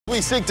We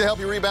seek to help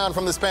you rebound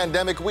from this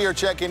pandemic. We are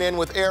checking in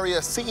with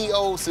area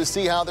CEOs to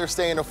see how they're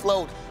staying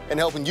afloat and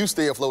helping you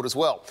stay afloat as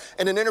well.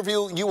 In an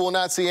interview you will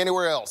not see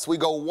anywhere else, we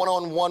go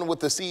one-on-one with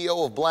the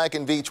CEO of Black &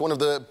 Veatch, one of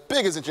the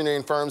biggest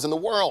engineering firms in the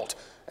world,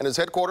 and his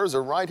headquarters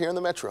are right here in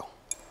the metro.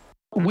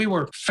 We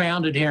were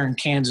founded here in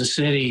Kansas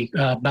City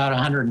about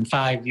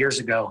 105 years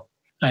ago.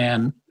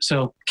 And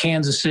so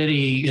Kansas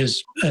City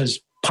is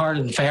part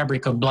of the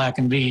fabric of Black &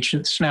 Veatch.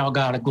 It's now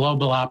got a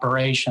global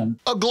operation.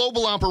 A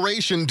global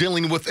operation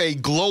dealing with a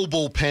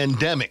global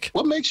pandemic.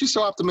 What makes you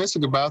so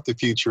optimistic about the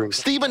future?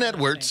 Stephen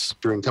Edwards,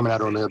 Coming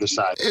out on the other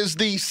side, is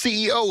the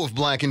CEO of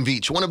Black &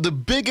 Veatch, one of the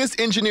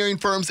biggest engineering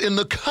firms in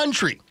the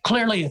country.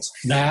 Clearly it's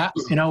that.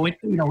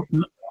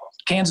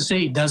 Kansas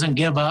City doesn't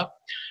give up.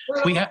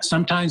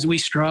 Sometimes we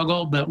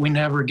struggle, but we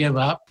never give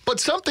up. But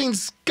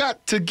something's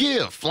got to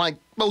give. Like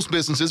most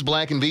businesses,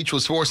 Black & Veatch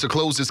was forced to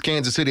close its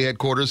Kansas City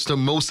headquarters to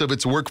most of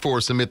its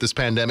workforce amid this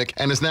pandemic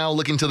and is now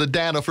looking to the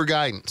data for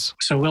guidance.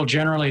 So we'll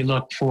generally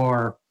look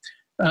for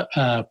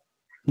a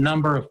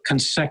number of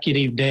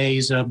consecutive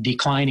days of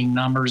declining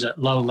numbers at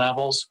low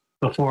levels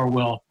before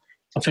we'll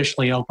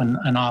officially open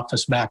an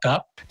office back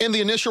up. In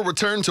the initial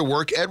return to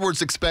work,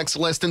 Edwards expects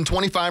less than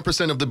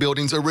 25% of the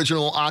building's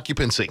original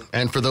occupancy.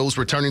 And for those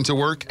returning to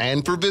work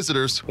and for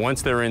visitors,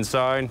 once they're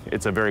inside,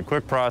 it's a very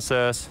quick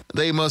process.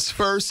 They must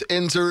first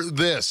enter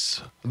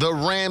the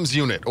RAMS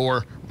unit,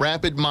 or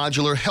Rapid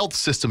Modular Health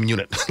System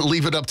unit.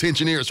 Leave it up to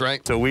engineers,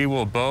 right? So we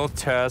will both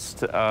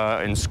test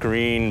and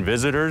screen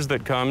visitors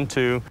that come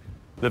to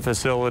the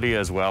facility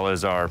as well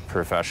as our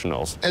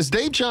professionals. As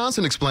Dave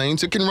Johnson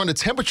explains, it can run a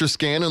temperature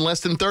scan in less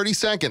than 30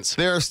 seconds.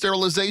 There are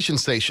sterilization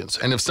stations,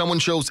 and if someone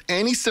shows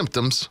any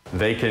symptoms,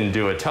 they can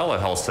do a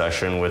telehealth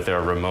session with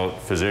their remote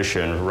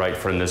physician right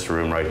from this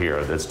room right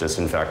here that's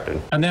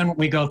disinfected. And then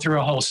we go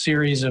through a whole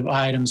series of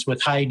items with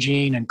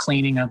hygiene and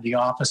cleaning of the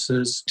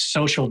offices,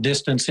 social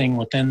distancing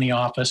within the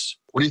office.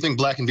 What do you think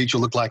Black & Veatch will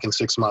look like in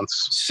 6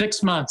 months?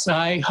 6 months.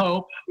 I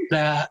hope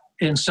that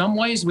in some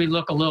ways we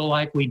look a little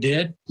like we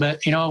did, but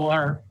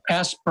our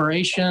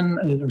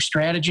aspiration or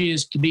strategy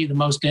is to be the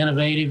most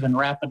innovative and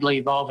rapidly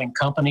evolving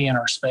company in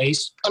our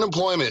space.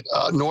 Unemployment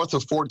north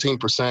of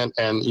 14%,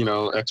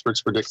 and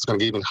experts predict it's going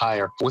to get even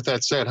higher. With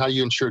that said, how do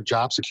you ensure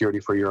job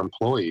security for your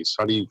employees?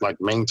 How do you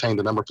maintain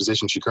the number of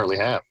positions you currently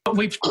have?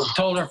 We've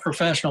told our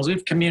professionals,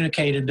 we've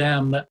communicated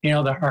them that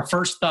our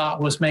first thought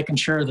was making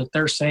sure that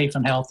they're safe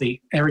and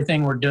healthy.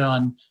 Everything we're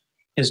doing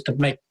is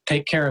to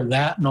take care of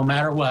that. No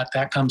matter what,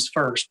 that comes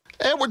first.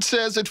 Edwards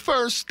says at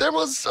first there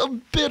was a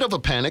bit of a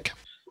panic.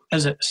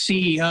 As a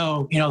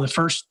CEO, the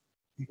first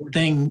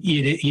thing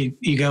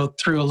you go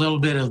through a little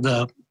bit of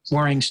the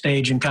worrying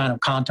stage and kind of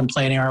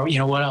contemplating,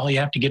 what all you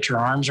have to get your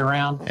arms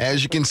around.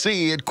 As you can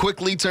see, it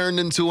quickly turned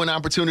into an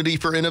opportunity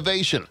for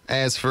innovation.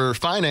 As for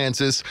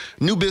finances,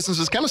 new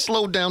businesses kind of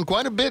slowed down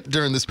quite a bit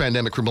during this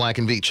pandemic for Black &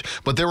 Veatch,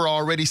 but there were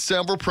already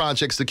several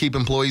projects to keep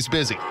employees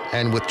busy.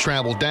 And with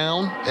travel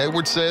down,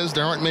 Edwards says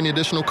there aren't many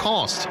additional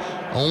costs,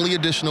 only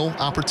additional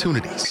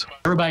opportunities.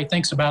 Everybody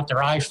thinks about their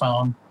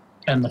iPhone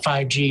and the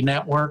 5G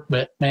network,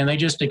 but man, they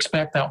just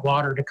expect that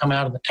water to come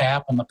out of the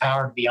tap and the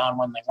power to be on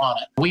when they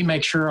want it. We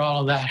make sure all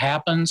of that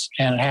happens,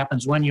 and it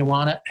happens when you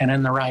want it and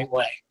in the right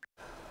way.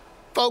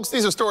 Folks,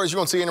 these are stories you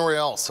won't see anywhere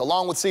else.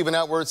 Along with Stephen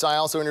Edwards, I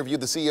also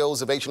interviewed the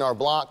CEOs of H&R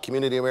Block,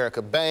 Community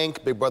America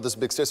Bank, Big Brothers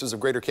Big Sisters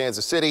of Greater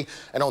Kansas City.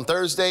 And on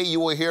Thursday,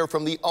 you will hear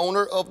from the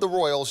owner of the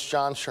Royals,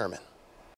 John Sherman.